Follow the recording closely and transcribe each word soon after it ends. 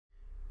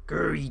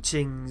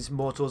Greetings,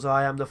 mortals.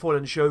 I am the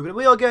Fallen Shogun, and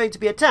we are going to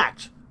be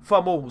attacked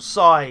from all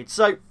sides.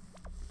 So,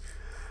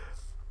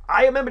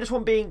 I remember this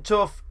one being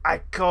tough.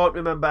 I can't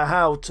remember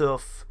how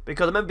tough,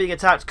 because I remember being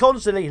attacked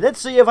constantly. Let's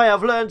see if I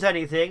have learned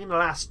anything in the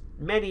last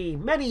many,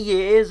 many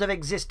years of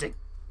existing.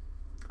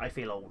 I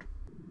feel old.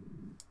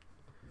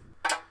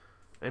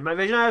 In my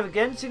vision, I have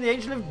again seen the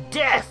Angel of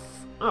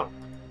Death. Oh.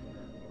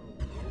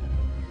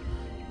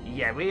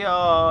 Yeah, we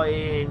are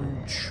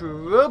in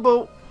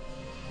trouble.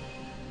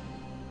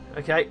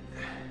 Okay.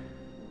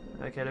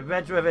 Okay, the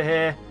reds are over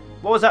here.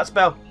 What was that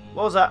spell?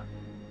 What was that?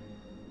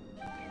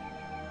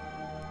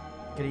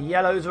 Okay, the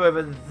yellows are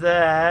over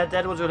there.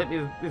 Dead ones are going to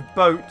hit me with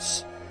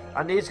boats.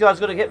 And these guys are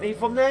going to get me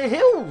from their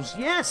hills.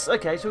 Yes.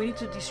 Okay, so we need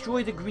to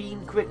destroy the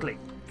green quickly.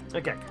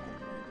 Okay.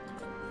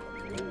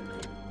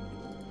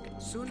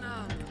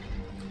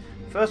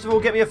 First of all,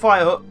 get me a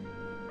fire hut.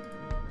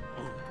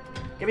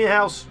 Get me a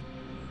house.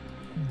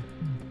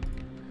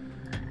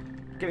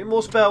 Get me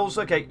more spells.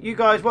 Okay, you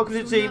guys, welcome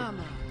to the team.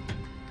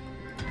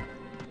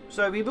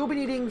 So we will be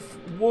needing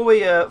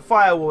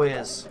fire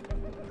warriors.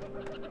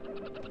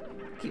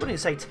 I keep wanting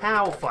to say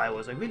Tau fire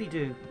warriors. I really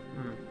do.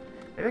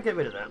 Maybe I'll get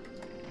rid of that.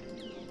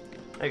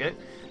 There you go.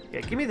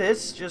 Okay, give me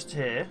this just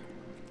here.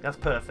 That's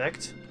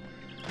perfect.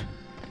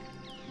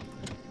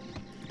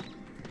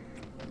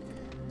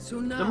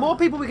 The more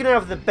people we can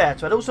have, the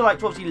better. I'd also like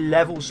to obviously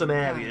level some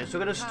areas. So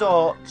we're going to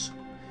start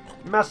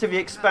massively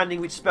expanding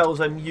which spells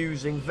I'm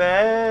using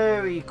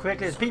very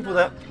quickly. There's people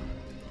there.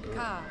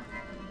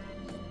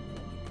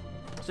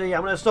 So yeah,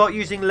 I'm going to start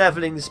using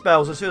leveling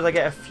spells as soon as I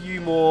get a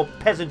few more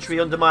peasantry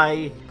under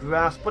my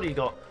grasp. What do you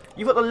got?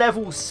 You've got the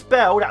level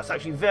spell. That's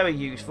actually very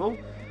useful.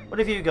 What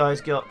have you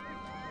guys got?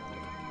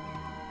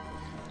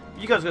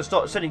 You guys are going to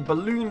start sending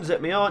balloons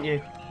at me, aren't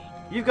you?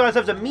 You guys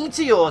have the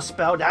meteor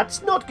spell.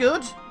 That's not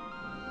good.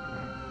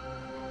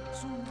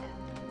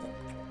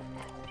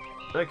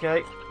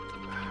 Okay.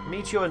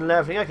 Meteor and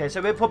leveling. Okay,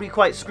 so we're probably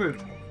quite screwed.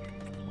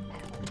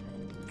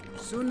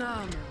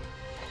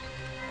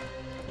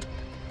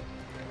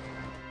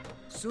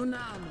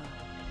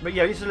 But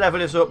yeah, we need to level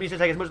this up. We need to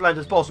take as much land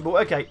as possible.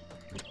 Okay.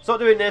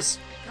 Start doing this.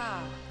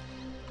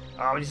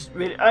 Oh,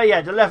 really, oh yeah,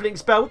 the leveling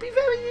spell would be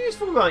very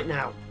useful right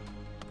now.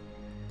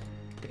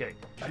 Okay.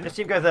 This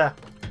team go there.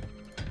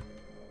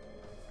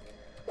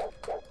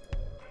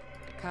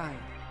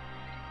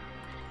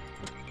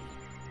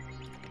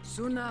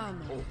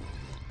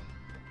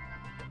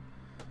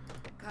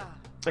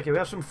 Okay, we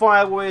have some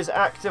fire warriors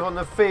active on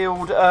the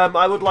field.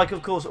 I would like,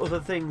 of course, other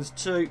things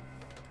too.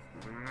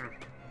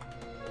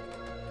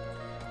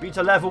 We need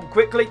to level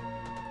quickly.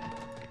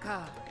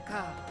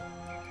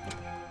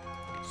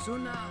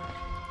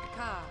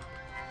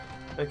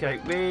 Okay,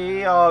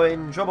 we are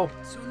in trouble.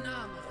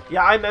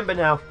 Yeah, I remember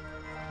now.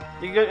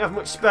 You don't have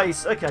much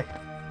space. Okay.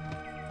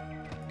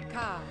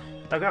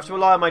 I'm going to have to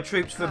rely on my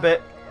troops for a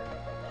bit.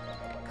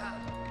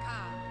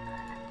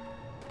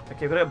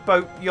 Okay, we've got a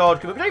boat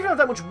yard coming. We don't even have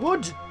that much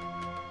wood.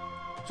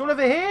 It's all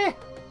over here.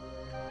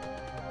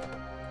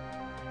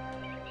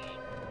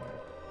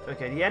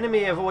 Okay, the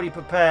enemy have already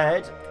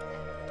prepared.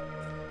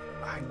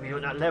 I really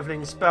want that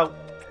leveling spell.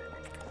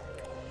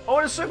 Oh,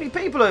 there's so many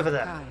people over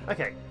there.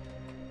 Okay.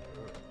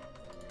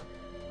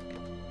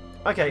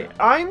 Okay,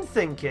 I'm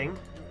thinking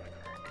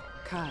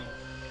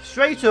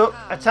straight up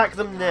attack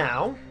them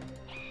now.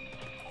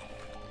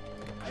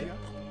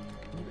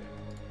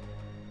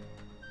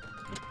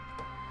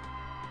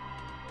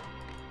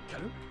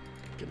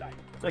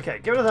 Okay,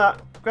 get rid of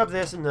that. Grab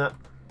this and that.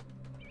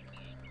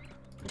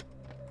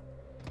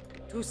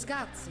 Let's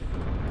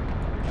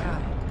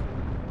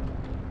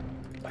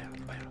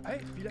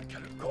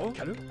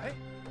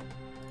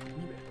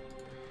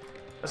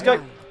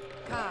go.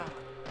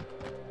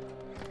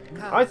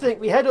 I think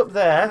we head up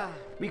there.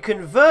 We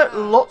convert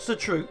lots of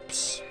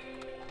troops.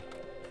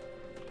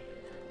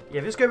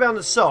 Yeah, let's go around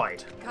the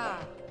side.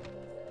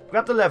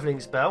 Grab the leveling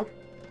spell.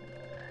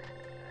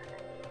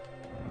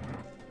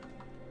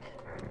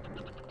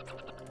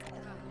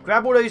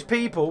 Grab all those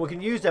people. We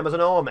can use them as an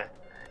army.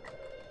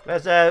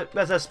 Where's their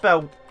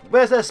spell?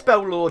 Where's their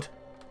spell lord?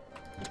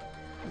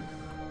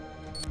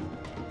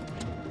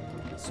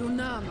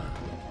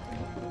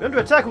 We're under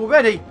attack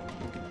already.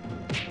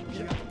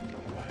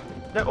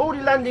 They're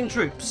already landing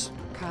troops.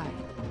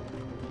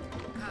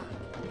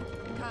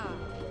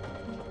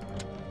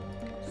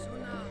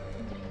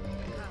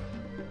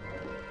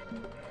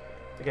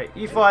 Okay,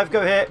 E5,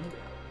 go here.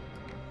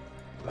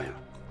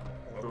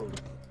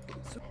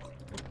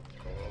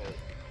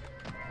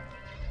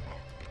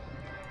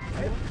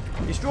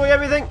 Destroy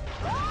everything.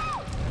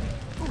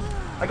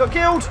 I got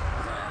killed.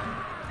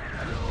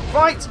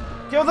 Fight.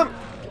 Kill them.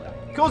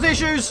 Cause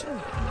issues.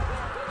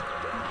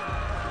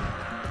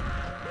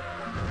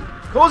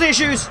 Cause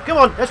issues. Come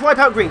on, let's wipe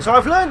out green. So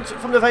I've learned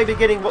from the very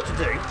beginning what to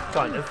do,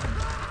 kind of.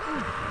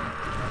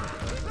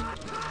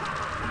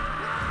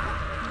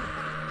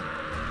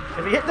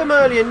 If we hit them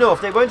early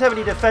enough, they won't have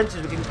any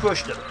defences. We can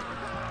crush them.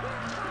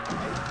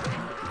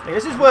 Hey,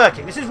 this is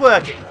working. This is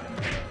working.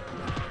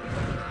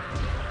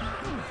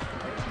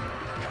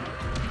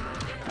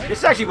 This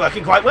is actually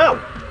working quite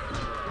well.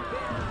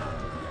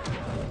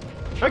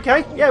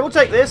 Okay, yeah, we'll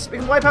take this. We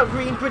can wipe out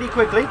green pretty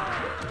quickly.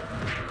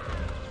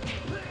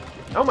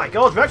 Oh my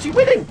god, we're actually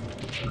winning!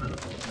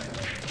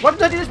 Why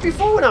didn't I do this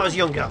before when I was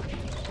younger?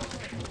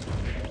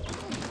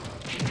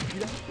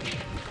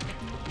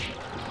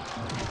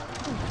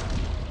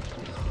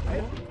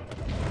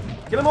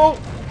 Kill them all!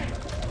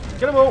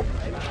 Kill them all!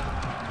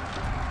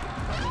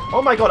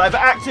 Oh my god, I've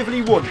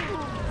actively won.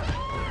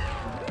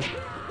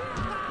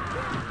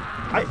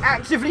 I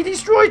actively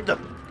destroyed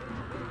them!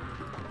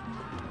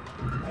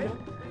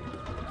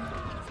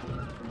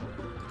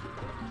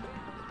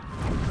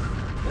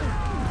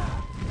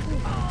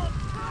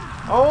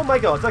 Oh my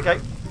god, okay.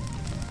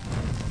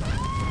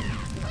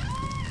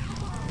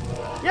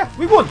 Yeah,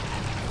 we won!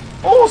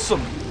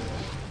 Awesome!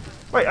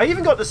 Wait, I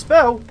even got the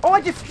spell. Oh, I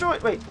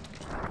destroyed... Wait.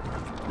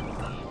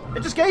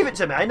 It just gave it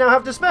to me. I now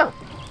have the spell.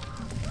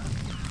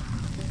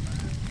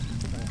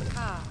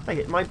 I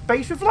hit my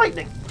base with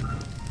lightning.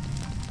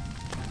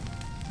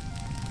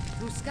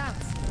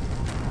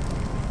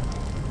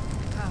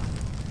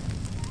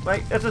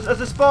 Wait, there's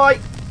a spy!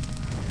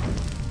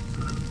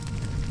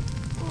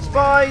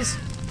 Spies!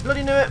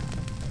 Bloody knew it!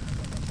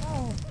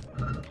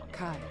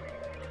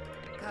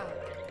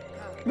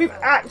 We've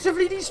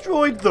actively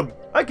destroyed them!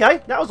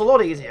 Okay, that was a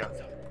lot easier.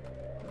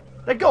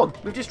 They're gone.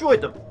 We've destroyed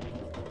them.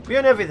 We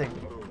own everything.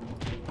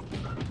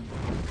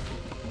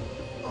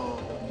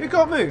 Who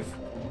can't move?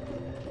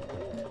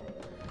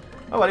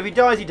 Oh well, if he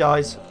dies, he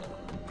dies.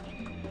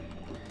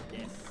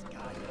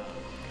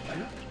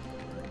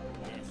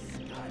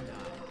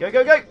 Go,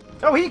 go, go!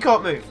 Oh, he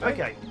can't move.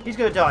 Okay, he's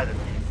going to die then.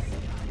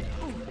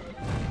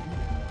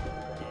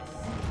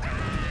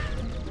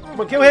 Come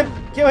on, kill him!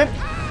 Kill him!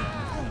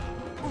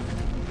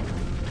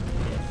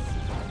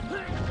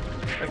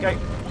 Okay.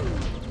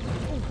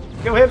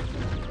 Kill him!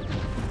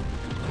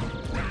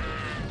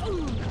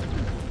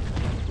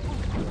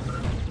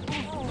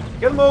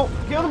 Kill them all!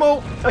 Kill them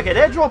all! Okay,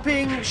 they're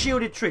dropping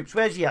shielded troops.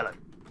 Where's yellow?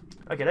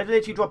 Okay, they're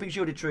literally dropping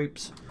shielded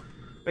troops.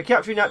 We're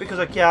capturing that because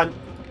I can.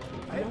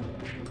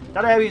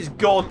 That area's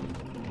gone.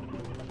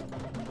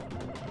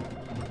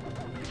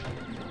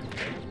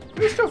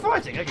 Who's still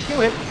fighting? I can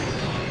kill him.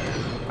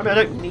 I mean, I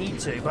don't need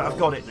to, but I've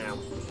got it now.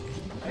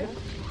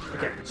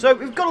 Okay, so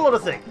we've got a lot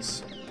of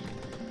things.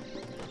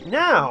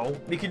 Now,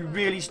 we can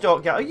really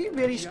start... Are you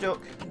really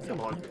stuck?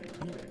 Come on.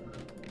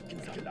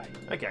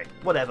 Okay,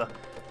 whatever.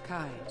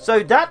 So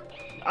that...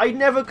 I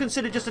never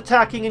considered just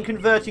attacking and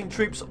converting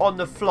troops on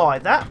the fly.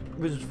 That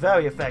was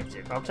very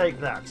effective. I'll take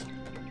that.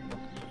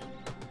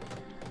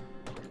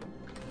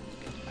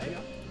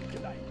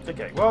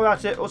 Okay, while we're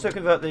at it, also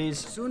convert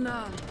these. Go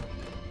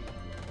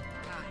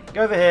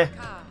over here.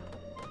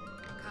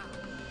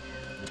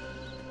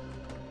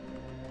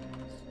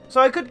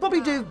 So I could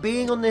probably do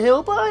being on the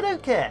hill, but I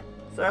don't care.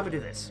 So I'm going to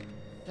do this.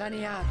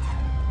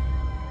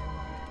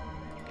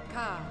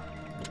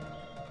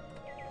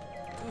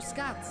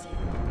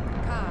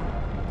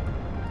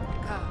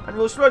 And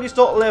we'll slowly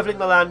start levelling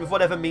the land with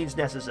whatever means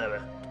necessary.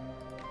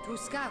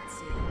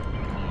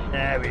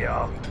 There we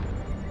are.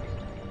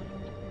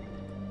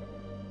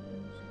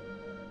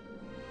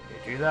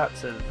 Do that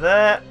to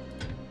there.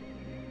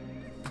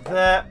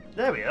 There.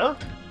 There we are.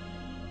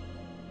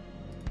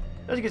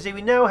 As you can see,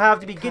 we now have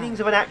the beginnings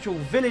of an actual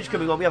village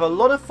coming on. We have a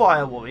lot of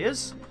fire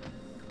warriors,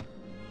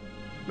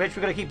 which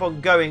we're going to keep on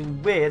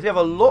going with. We have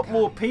a lot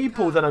more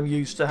people than I'm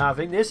used to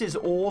having. This is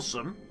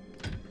awesome.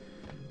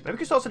 Maybe we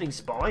can start sending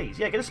spies.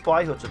 Yeah, get a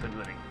spy hut up and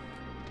running.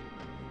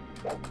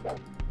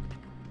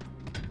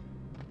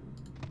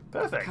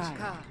 Perfect.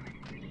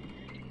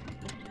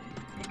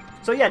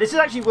 So yeah, this has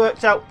actually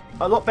worked out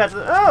a lot better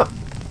than... Oh!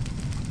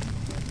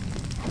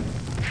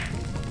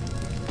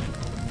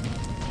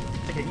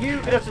 Okay, you're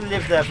going to have to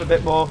live there for a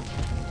bit more.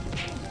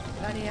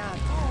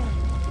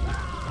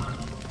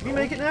 Can you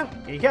make it now?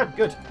 Yeah, you can.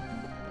 Good.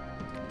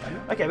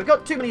 Okay, we've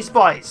got too many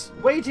spies.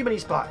 Way too many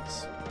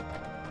spies.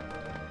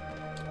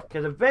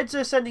 Okay, the reds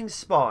are sending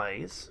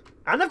spies.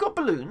 And they've got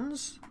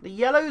balloons. The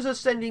yellows are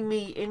sending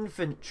me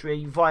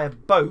infantry via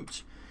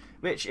boat.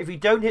 Which, if we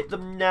don't hit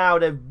them now,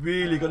 they're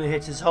really going to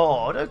hit us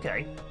hard.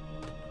 Okay.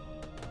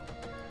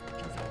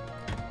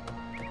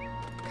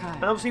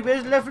 And obviously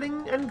we're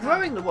levelling and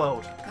growing the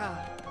world.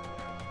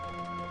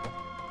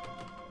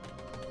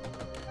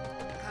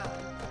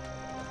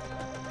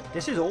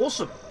 This is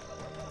awesome.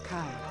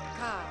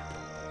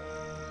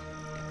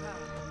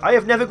 I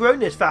have never grown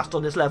this fast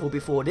on this level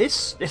before.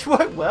 This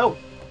worked well.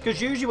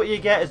 Because usually what you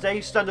get is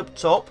they stand up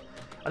top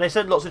and they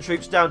send lots of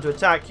troops down to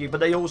attack you, but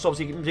they also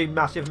obviously can do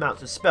massive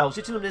amounts of spells.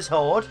 Hitting them this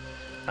hard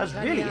has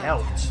really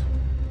helped.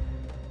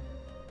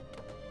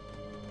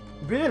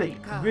 Really,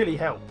 really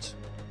helped.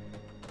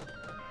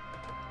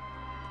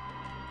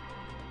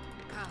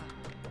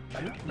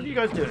 What are you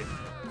guys doing?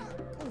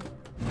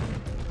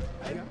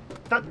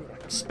 That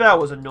spell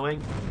was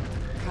annoying.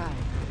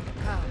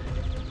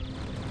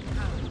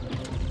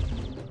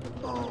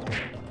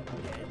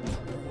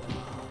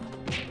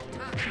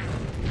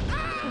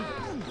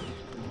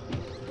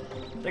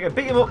 There you go,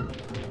 beat him up.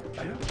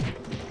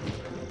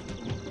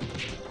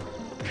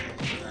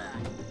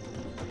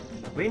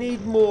 We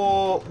need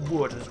more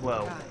wood as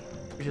well.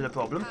 which is a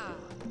problem.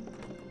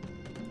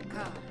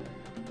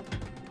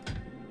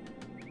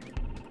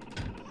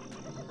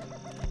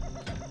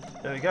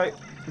 There we go.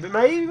 But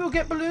maybe we'll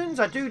get balloons.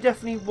 I do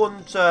definitely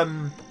want. I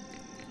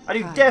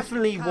do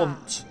definitely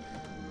want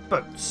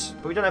boats,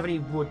 but we don't have any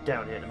wood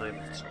down here at the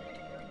moment.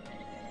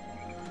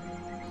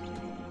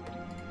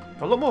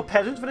 Got a lot more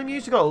peasants for them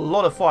used. We've got a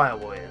lot of fire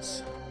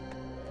warriors.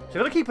 So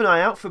we've got to keep an eye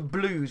out for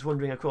blues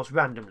wandering across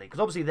randomly, because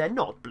obviously they're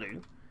not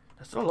blue.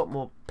 There's still a lot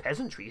more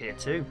peasantry here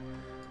too.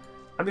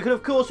 And we could,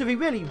 of course, if we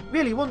really,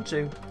 really want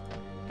to,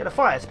 get a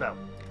fire spell.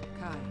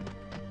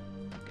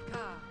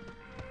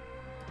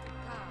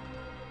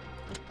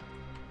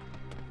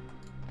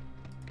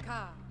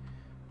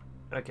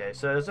 Okay,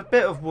 so there's a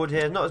bit of wood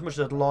here, not as much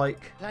as I'd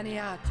like. There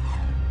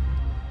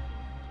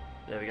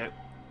we go.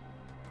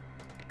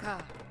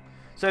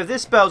 So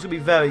this spell's going to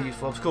be very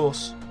useful, of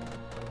course.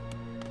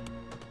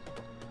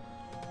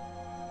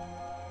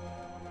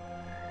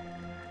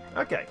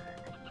 Okay.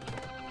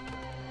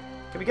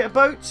 Can we get a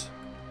boat?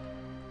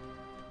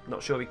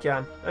 Not sure we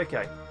can.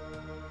 Okay.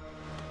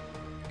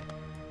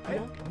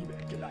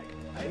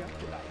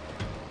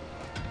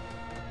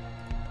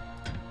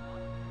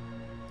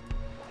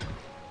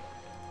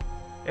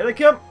 Here they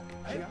come!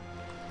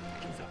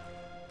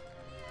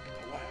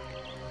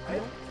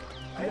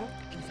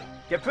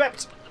 Get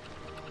prepped!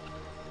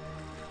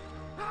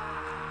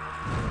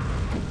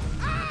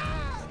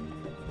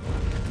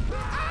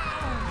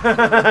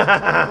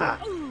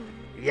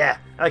 Yeah,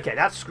 okay,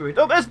 that's screwed.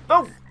 Oh, there's...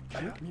 Oh!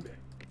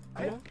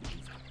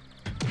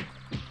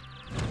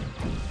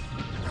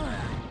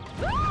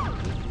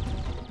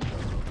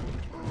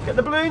 Get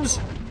the balloons!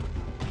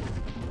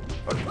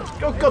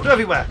 Oh, God, they're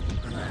everywhere!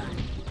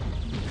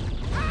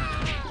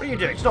 What are you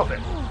doing? Stop it!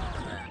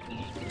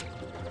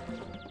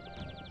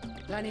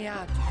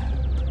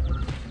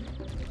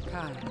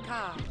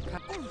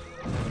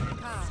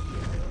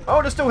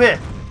 Oh, they're still here!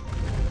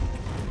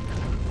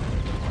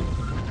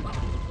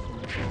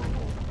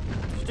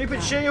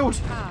 Stupid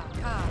shield!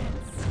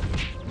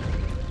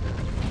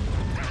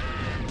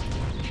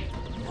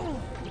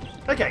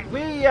 Okay,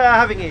 we are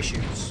having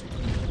issues.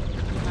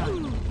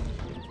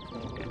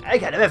 Okay,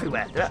 they're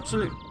everywhere. They're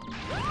absolute...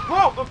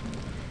 Whoa!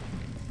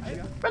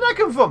 Where'd that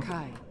come from?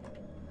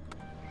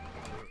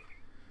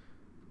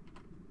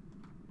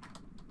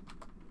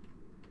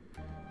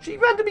 She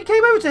randomly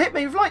came over to hit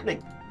me with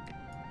lightning.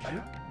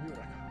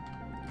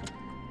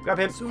 Grab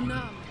him. So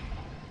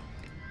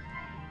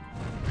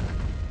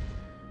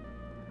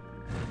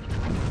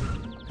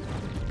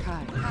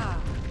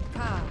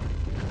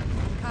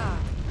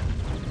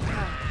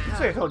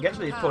I can't get to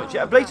these points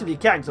yet. I blatantly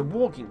can because I'm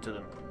walking to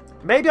them.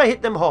 Maybe I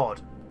hit them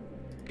hard.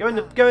 Go in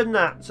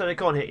that so they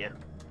can't hit you.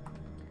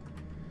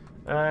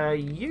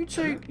 You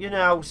two, you're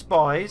now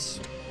spies.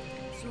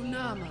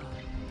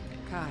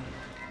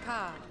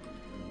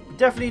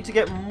 Definitely need to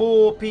get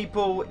more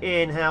people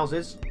in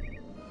houses.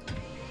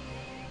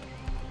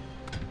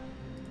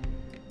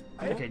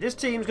 Okay, this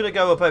team's going to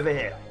go up over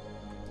here.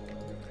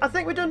 I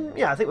think we're done.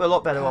 Yeah, I think we're a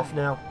lot better off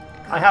now.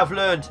 I have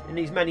learned in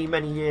these many,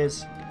 many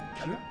years.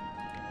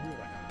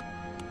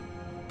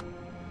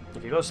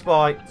 If you've got a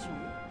spy.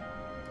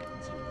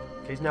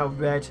 Okay, he's now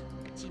red.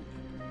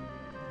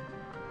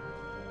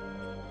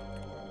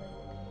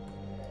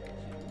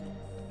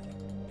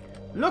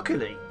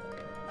 Luckily,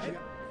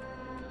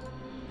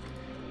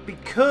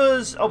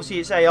 because obviously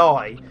it's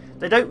AI,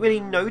 they don't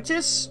really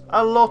notice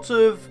a lot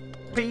of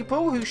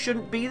people who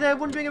shouldn't be there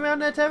wandering around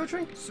their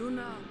territory.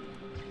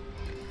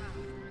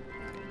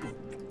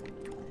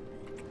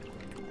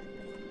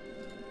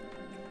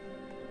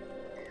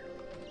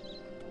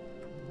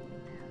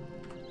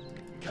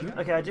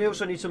 Okay, I do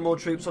also need some more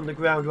troops on the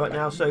ground right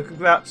now, so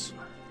congrats.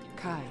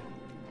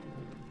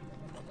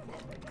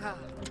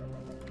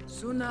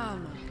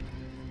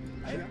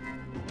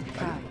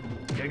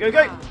 Go, go,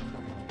 go!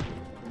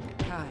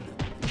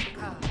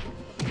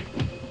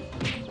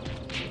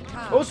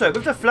 Also,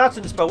 with the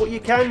flatten spell, what you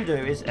can do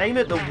is aim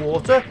at the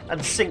water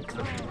and sink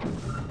them.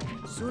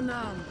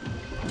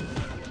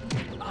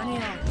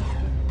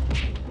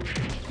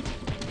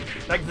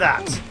 Like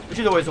that, which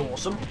is always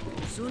awesome.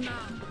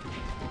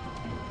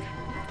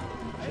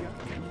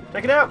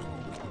 Take it out.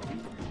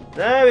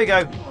 There we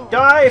go.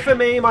 Die for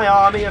me, my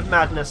army of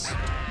madness.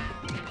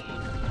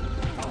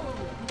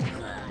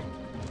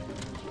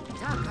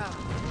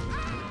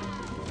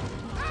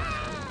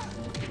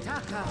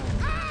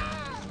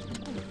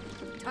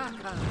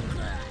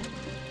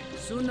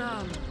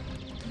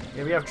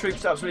 Yeah, we have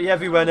troops absolutely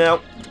everywhere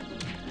now.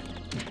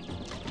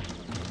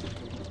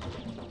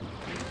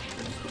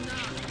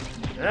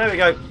 There we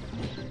go.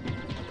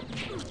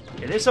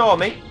 Yeah, this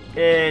army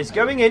is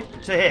going in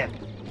to here.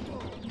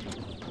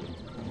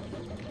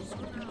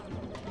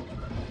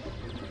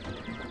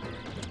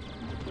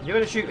 You're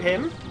going to shoot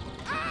him.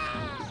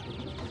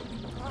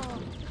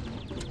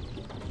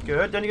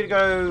 Good. Then you're going to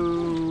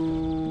go...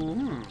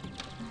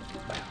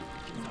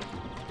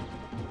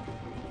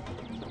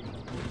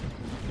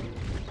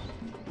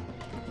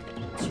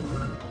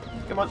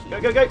 Come on.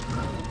 Go, go, go.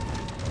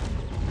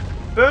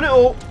 Burn it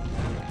all.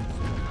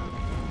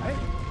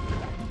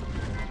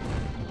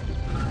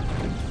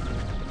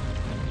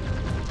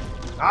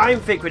 I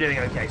think we're doing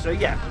okay. So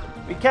yeah,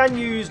 we can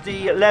use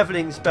the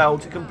leveling spell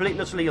to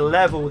completely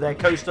level their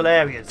coastal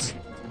areas.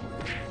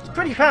 It's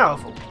pretty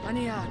powerful.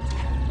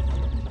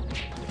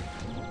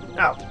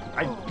 Oh,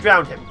 I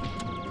drowned him.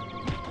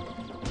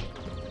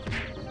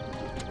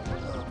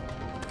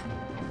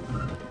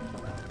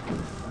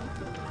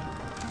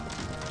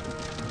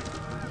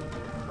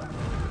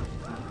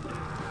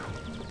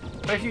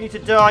 Both you need to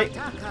die.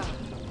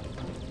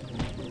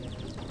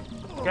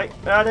 Okay,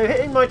 they're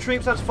hitting my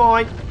troops, that's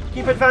fine.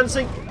 Keep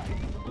advancing.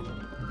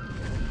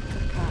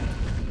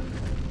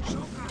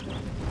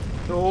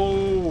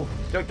 Oh,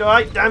 don't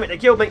die. Damn it, they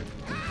killed me.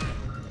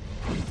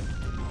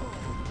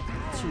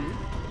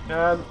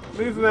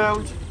 Move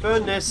around.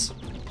 Burn this.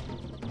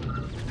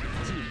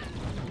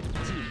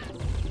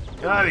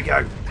 There we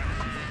go.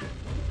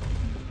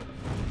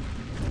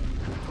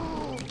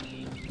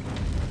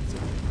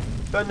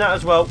 Burn that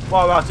as well,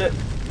 while we're at it.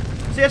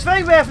 See, it's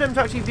very rare for them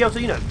to actually be able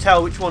to, you know,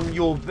 tell which one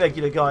your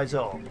regular guys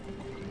are.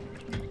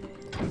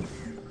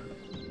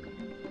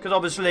 Because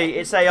obviously,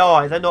 it's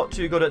AI, they're not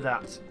too good at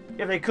that.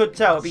 If they could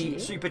tell, it'd be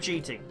super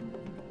cheating.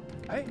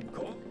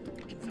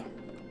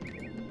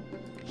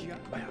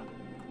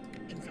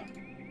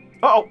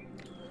 Uh-oh!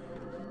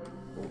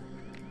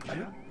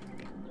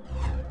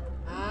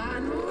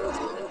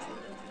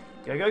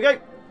 Go, go, go!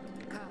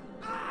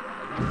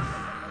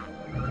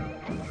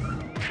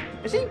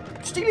 Is he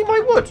stealing my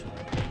wood?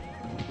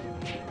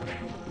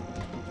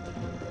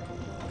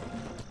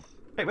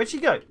 Hey, where'd she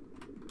go?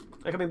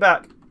 They're coming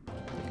back.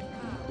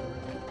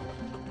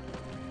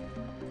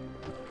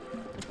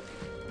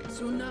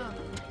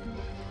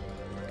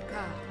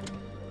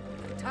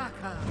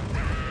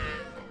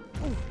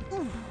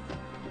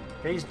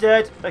 Okay, he's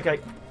dead. Okay.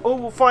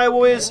 All fire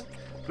warriors,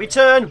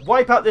 return,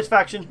 wipe out this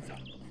faction.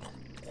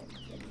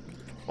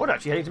 Oh, they're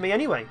actually heading to me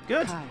anyway.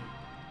 Good. I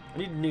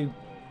need a new...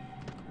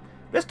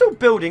 They're still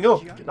building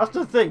up. That's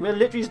the thing. We're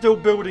literally still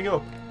building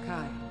up.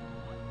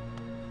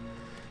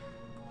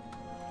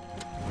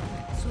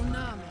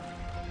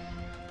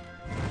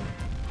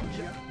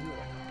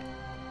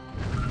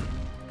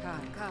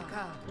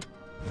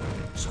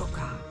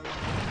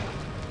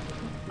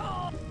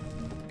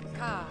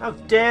 How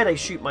dare they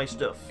shoot my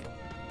stuff?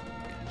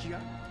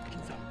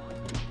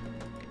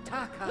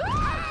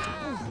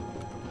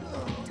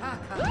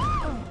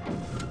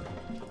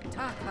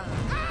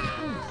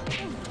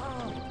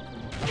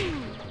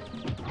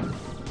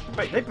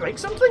 Wait, they break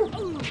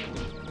something?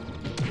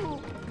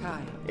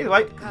 Either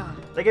way,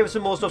 they gave us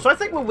some more stuff, so I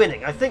think we're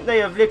winning. I think they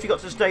have literally got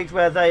to the stage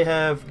where they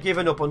have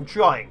given up on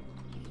trying.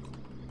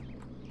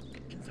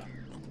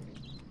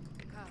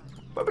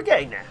 But we're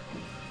getting there.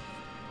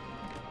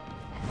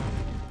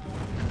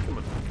 Come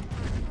on.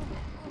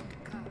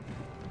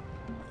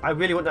 I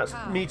really want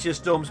that meteor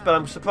storm spell.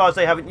 I'm surprised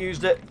they haven't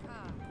used it.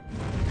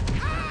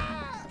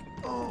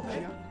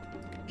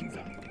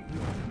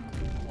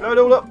 Blow it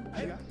all up.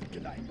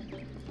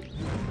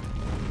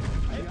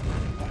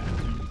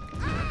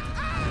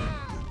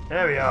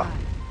 There we are.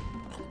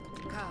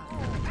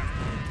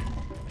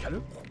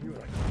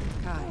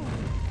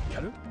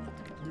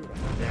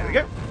 There we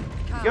go.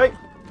 Okay.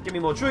 Give me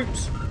more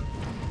troops.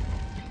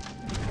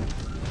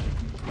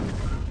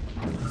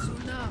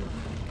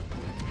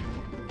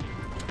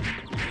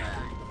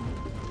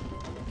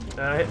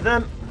 Hit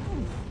them.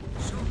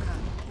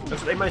 Looks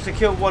like they managed to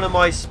kill one of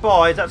my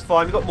spies. That's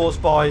fine. We've got more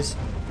spies.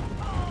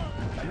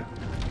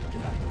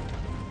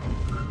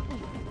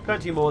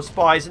 Plenty more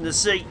spies in the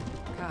sea.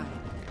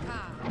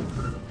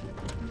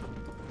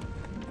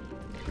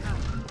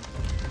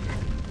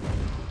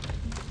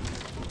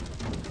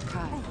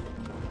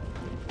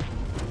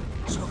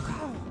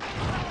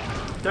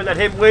 Don't let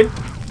him win.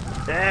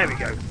 There we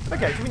go.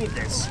 Okay, so we need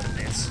this and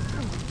this.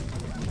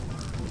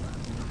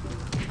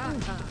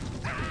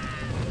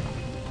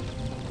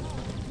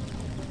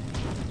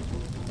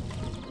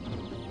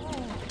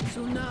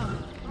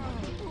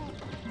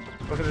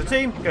 Look at the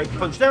team. Go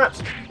punch that.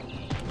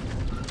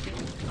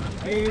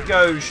 You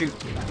go shoot.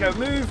 Go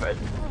move and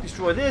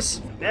destroy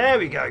this. There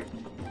we go.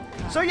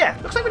 So yeah,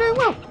 looks like we're doing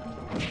well.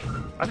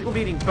 I think we'll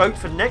be needing boat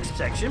for next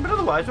section, but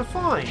otherwise we're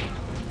fine.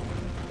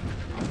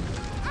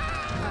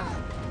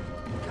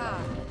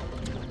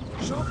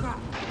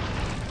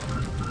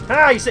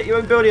 Ah, you set your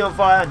own building on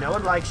fire. No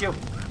one likes you.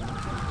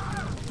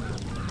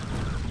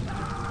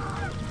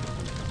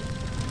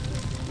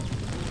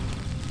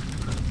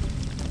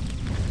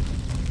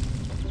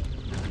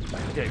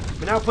 Okay,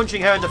 we're now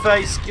punching her in the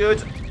face.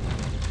 Good.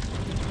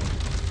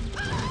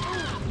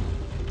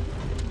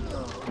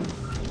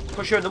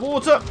 Push her in the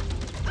water.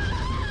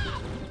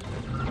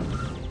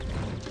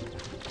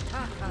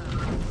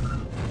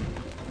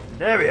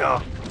 There we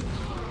are.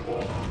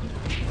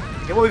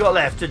 Okay, what have we got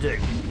left to do?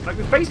 Like,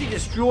 we've basically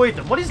destroyed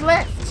them. What is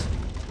left?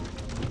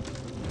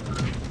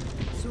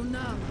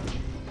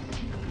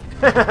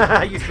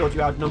 You thought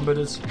you outnumbered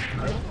us.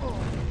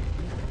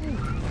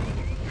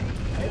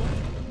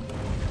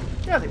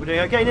 Yeah, I think we're doing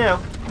okay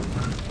now.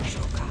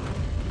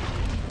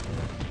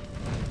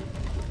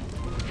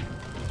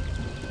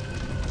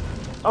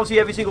 Obviously,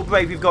 every single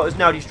brave we've got is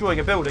now destroying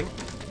a building.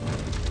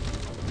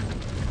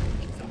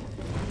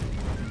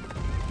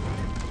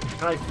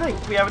 And I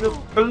think we have enough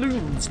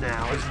balloons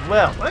now as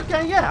well.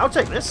 Okay, yeah, I'll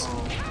take this.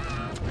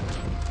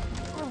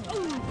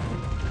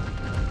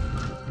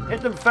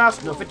 Hit them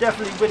fast enough, we're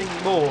definitely winning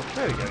more.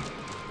 There we go.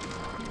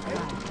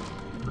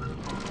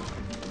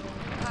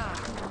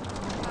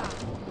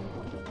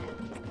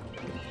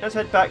 Let's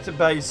head back to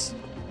base.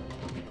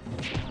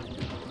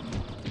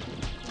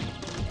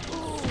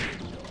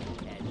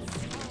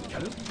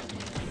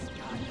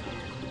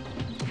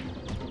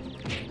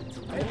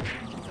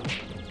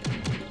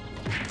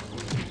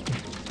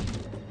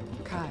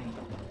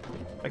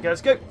 Okay,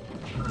 let's go.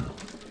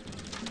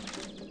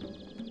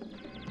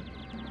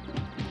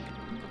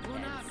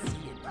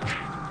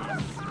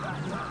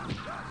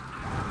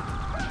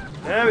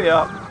 There we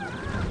are.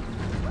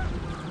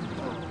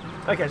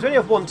 Okay, so we only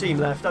have one team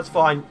left. That's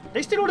fine.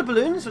 They steal all the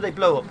balloons, or they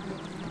blow up?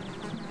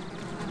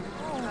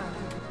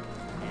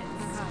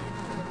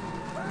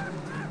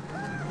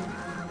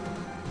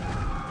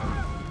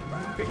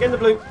 Get in the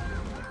balloon.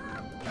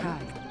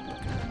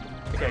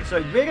 Okay,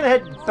 so we're going to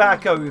head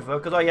back over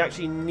because I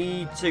actually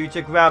need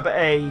to grab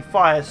a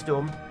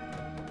firestorm.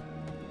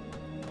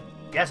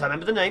 Yes, I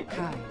remember the name.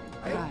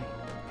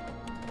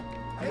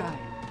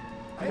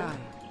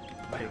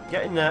 Okay,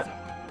 get in there.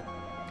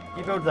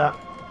 You build that.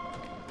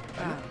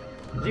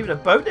 There's even a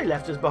boat they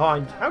left us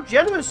behind. How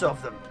generous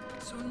of them.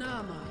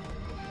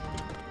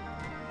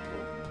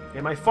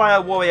 Okay, my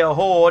fire warrior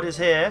horde is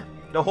here.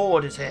 The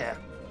horde is here.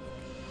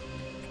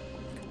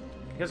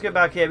 Let's go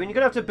back here. I mean, you're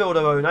going to have to build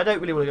our own. I don't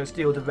really want to go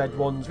steal the red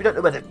ones. We don't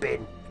know where they've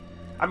been.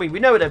 I mean, we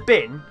know where they've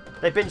been.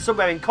 They've been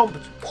somewhere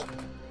incompetent.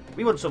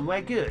 We want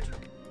somewhere good.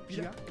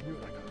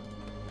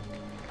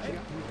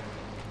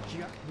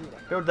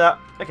 Build that.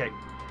 Okay.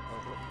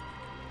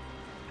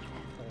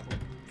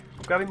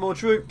 Grabbing more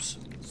troops.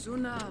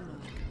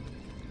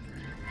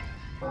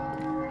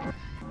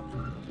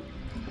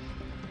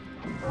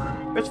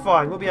 It's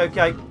fine. We'll be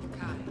okay.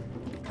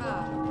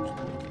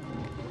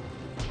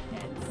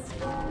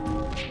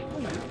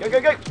 Go, go,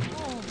 go!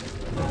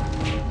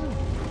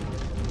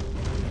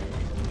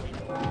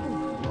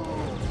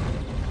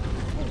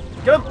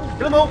 Kill them!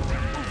 Kill them all!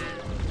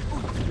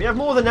 We have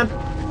more than them.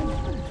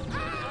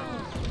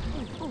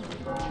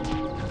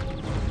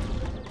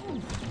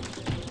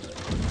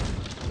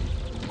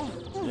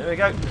 There we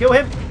go. Kill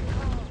him!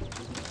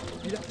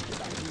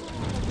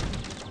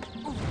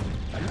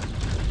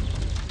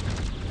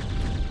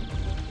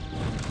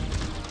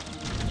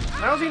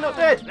 How's he not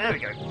dead? There we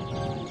go.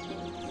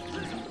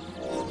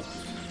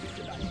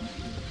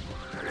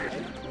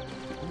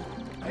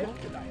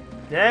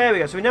 There we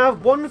go. So we now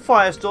have one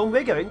firestorm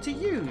we're going to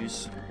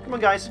use. Come on,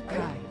 guys.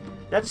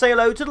 Let's say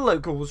hello to the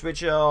locals,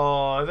 which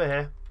are over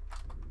here.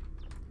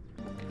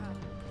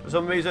 For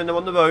some reason, they're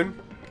on their own.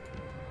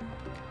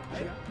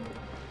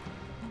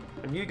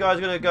 And you guys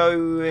are going to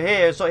go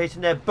here and start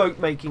hitting their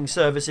boat-making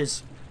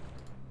services.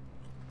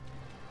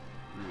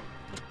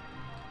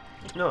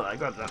 No, I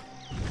grabbed that.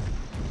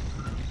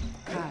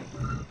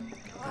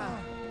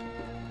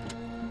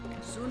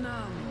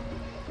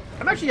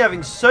 I'm actually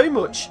having so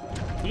much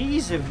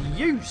ease of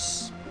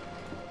use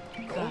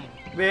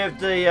with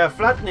the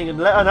flattening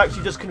and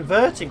actually just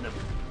converting them.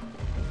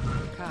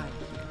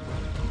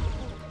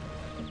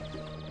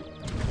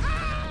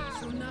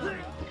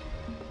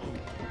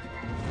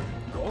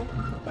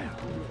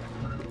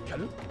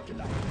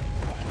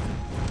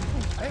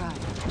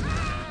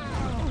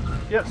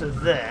 Get up to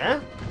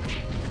there.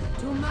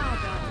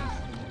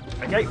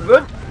 Okay,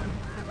 run.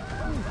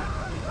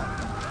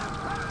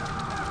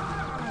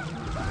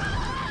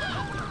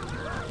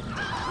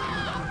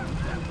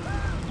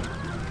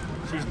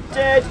 She's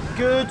dead.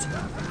 Good.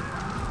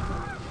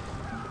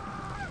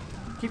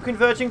 Keep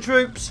converting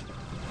troops.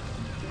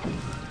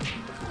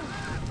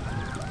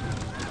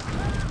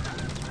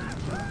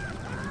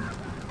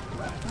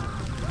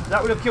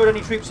 That would have killed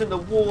any troops in the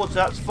water.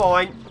 That's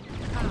fine.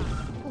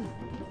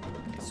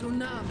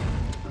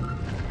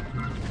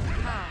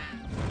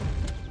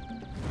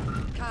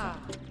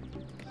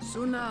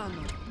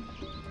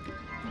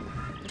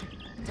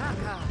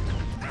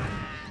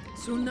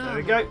 There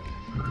we go.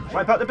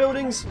 Wipe out the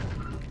buildings.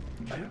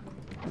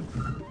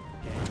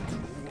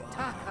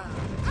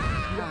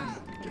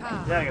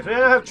 There we go. So we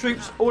now have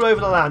troops all over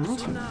the land.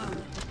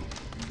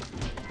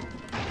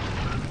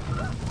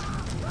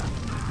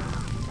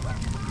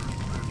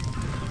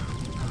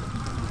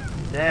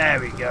 There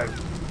we go.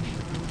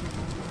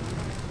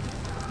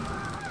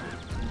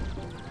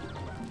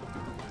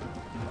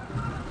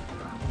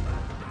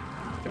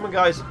 Come on,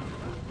 guys.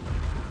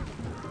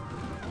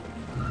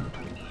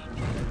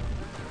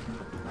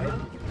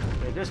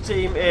 Okay, this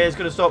team is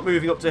going to start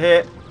moving up to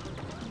here.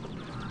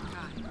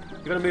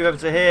 You're going to move over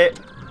to here.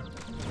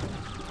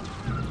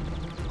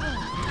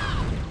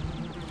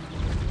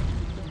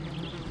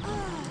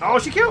 Oh,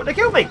 they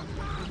killed me.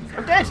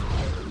 I'm dead.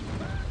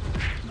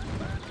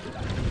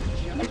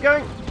 Keep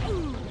going.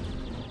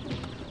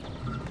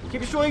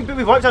 Keep destroying, but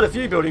we've wiped out a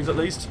few buildings at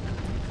least.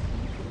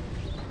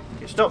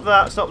 Okay, stop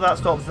that, stop that,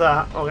 stop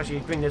that. Oh, actually,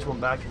 bring this one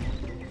back.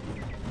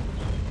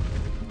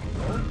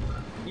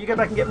 You go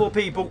back and get more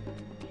people.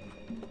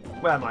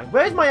 Where am I?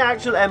 Where's my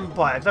actual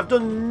empire? Because I've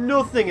done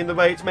nothing in the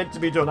way it's meant to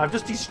be done. I've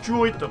just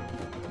destroyed them.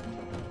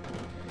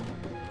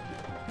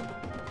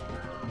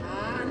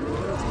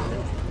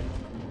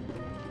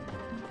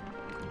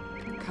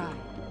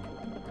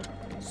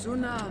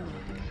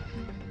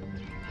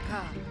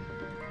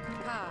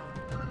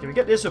 Can we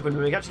get this up and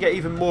we can actually get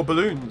even more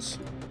balloons?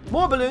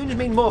 More balloons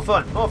mean more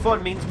fun. More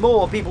fun means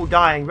more people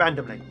dying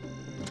randomly.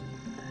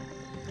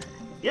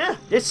 Yeah,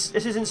 this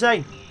is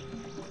insane.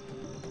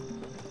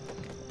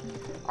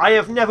 I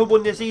have never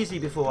won this easy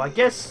before. I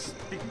guess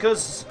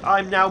because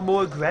I'm now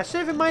more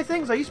aggressive in my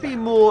things. I used to be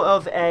more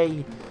of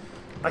a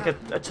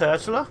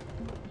turtler.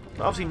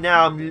 But obviously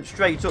now I'm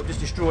straight up just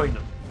destroying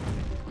them.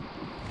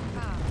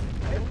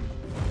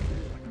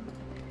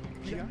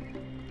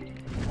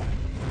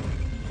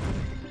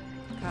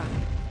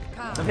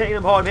 I'm hitting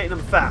them hard, I'm hitting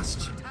them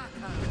fast.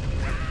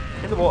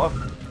 In the water.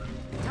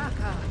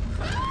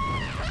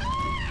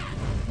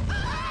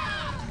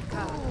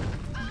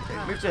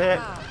 Okay, move to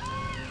here.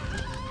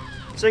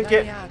 Sink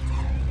it.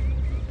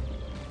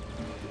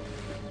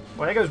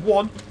 Well, there goes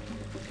one.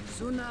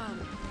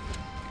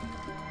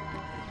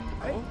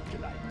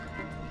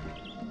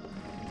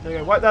 There you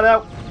go, wipe that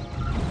out.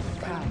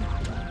 I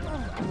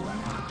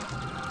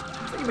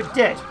thought you were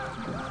dead.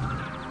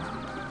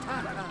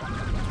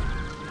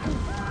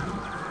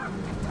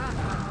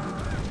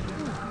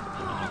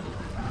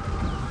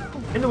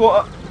 In the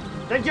water.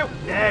 Thank you.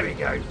 There we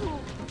go.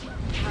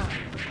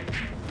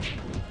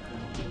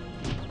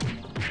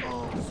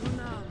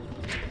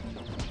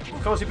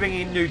 Constantly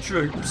bringing in new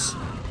troops.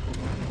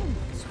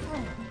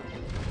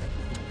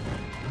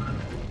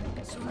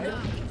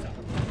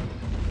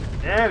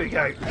 There we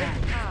go.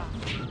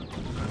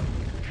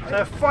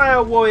 So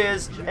fire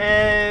warriors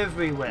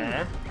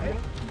everywhere,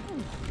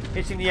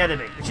 hitting the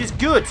enemy, which is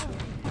good.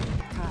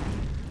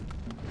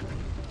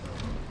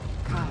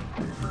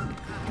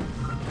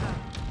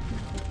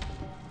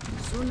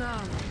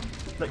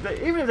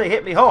 Like, even if they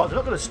hit me hard, they're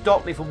not going to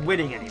stop me from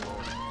winning anymore.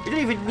 You don't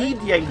even need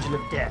the Angel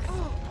of Death.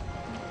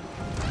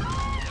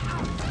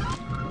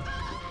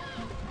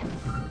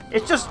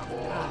 It's just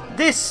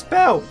this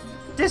spell.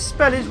 This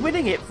spell is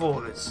winning it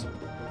for us.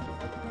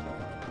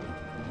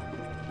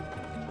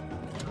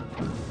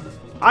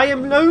 I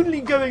am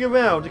only going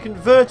around and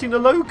converting the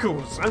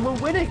locals, and we're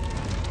winning.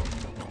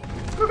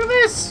 Look at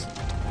this.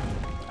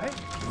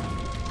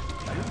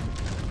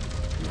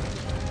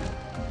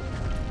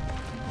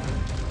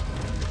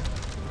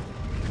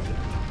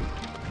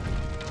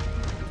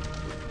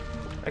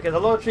 Okay,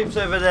 there's a lot of troops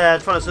over there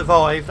trying to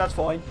survive. That's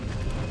fine.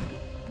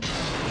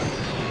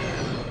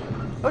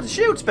 Oh, it's a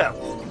shield spell.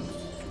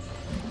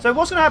 So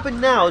what's going to happen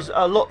now is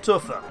a lot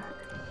tougher.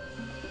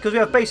 Because we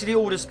have basically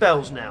all the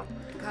spells now.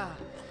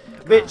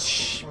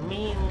 Which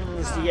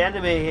means the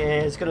enemy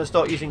is going to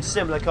start using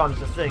similar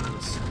kinds of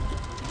things.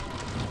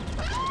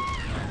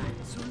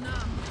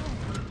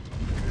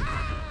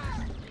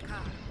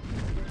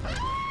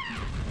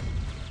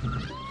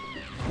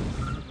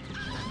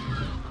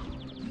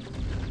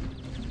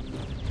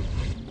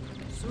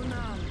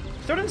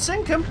 Still didn't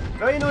sink him.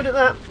 Very annoyed at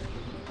that.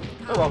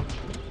 Oh well.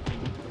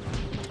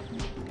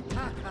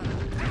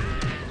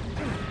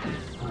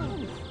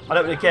 I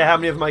don't really care how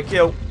many of them I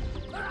kill.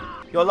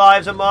 Your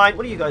lives are mine.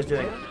 What are you guys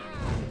doing?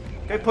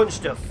 Go punch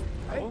stuff.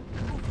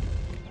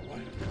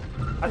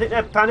 I think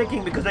they're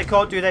panicking because they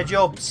can't do their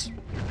jobs.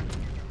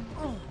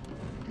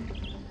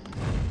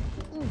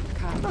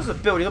 There's a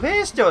building up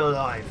here still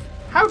alive.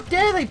 How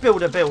dare they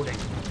build a building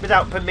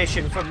without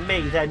permission from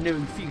me, their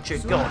new future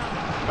god?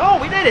 Oh,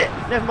 we did it!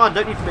 Never mind,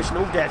 don't need permission,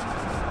 all dead.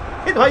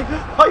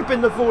 I've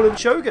been the fallen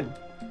shogun.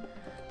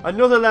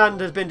 Another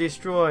land has been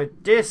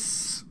destroyed.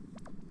 This.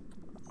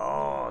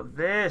 Oh,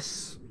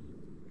 this.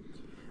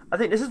 I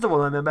think this is the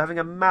one I remember having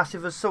a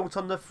massive assault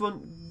on the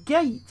front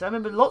gate. I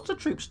remember lots of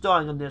troops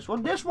dying on this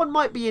one. This one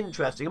might be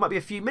interesting. It might be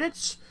a few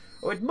minutes,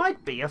 or it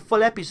might be a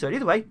full episode.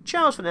 Either way,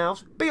 ciao for now.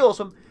 Be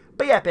awesome,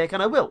 be epic,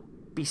 and I will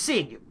be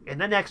seeing you in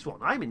the next one.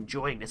 I'm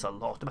enjoying this a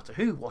lot, no matter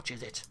who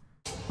watches it.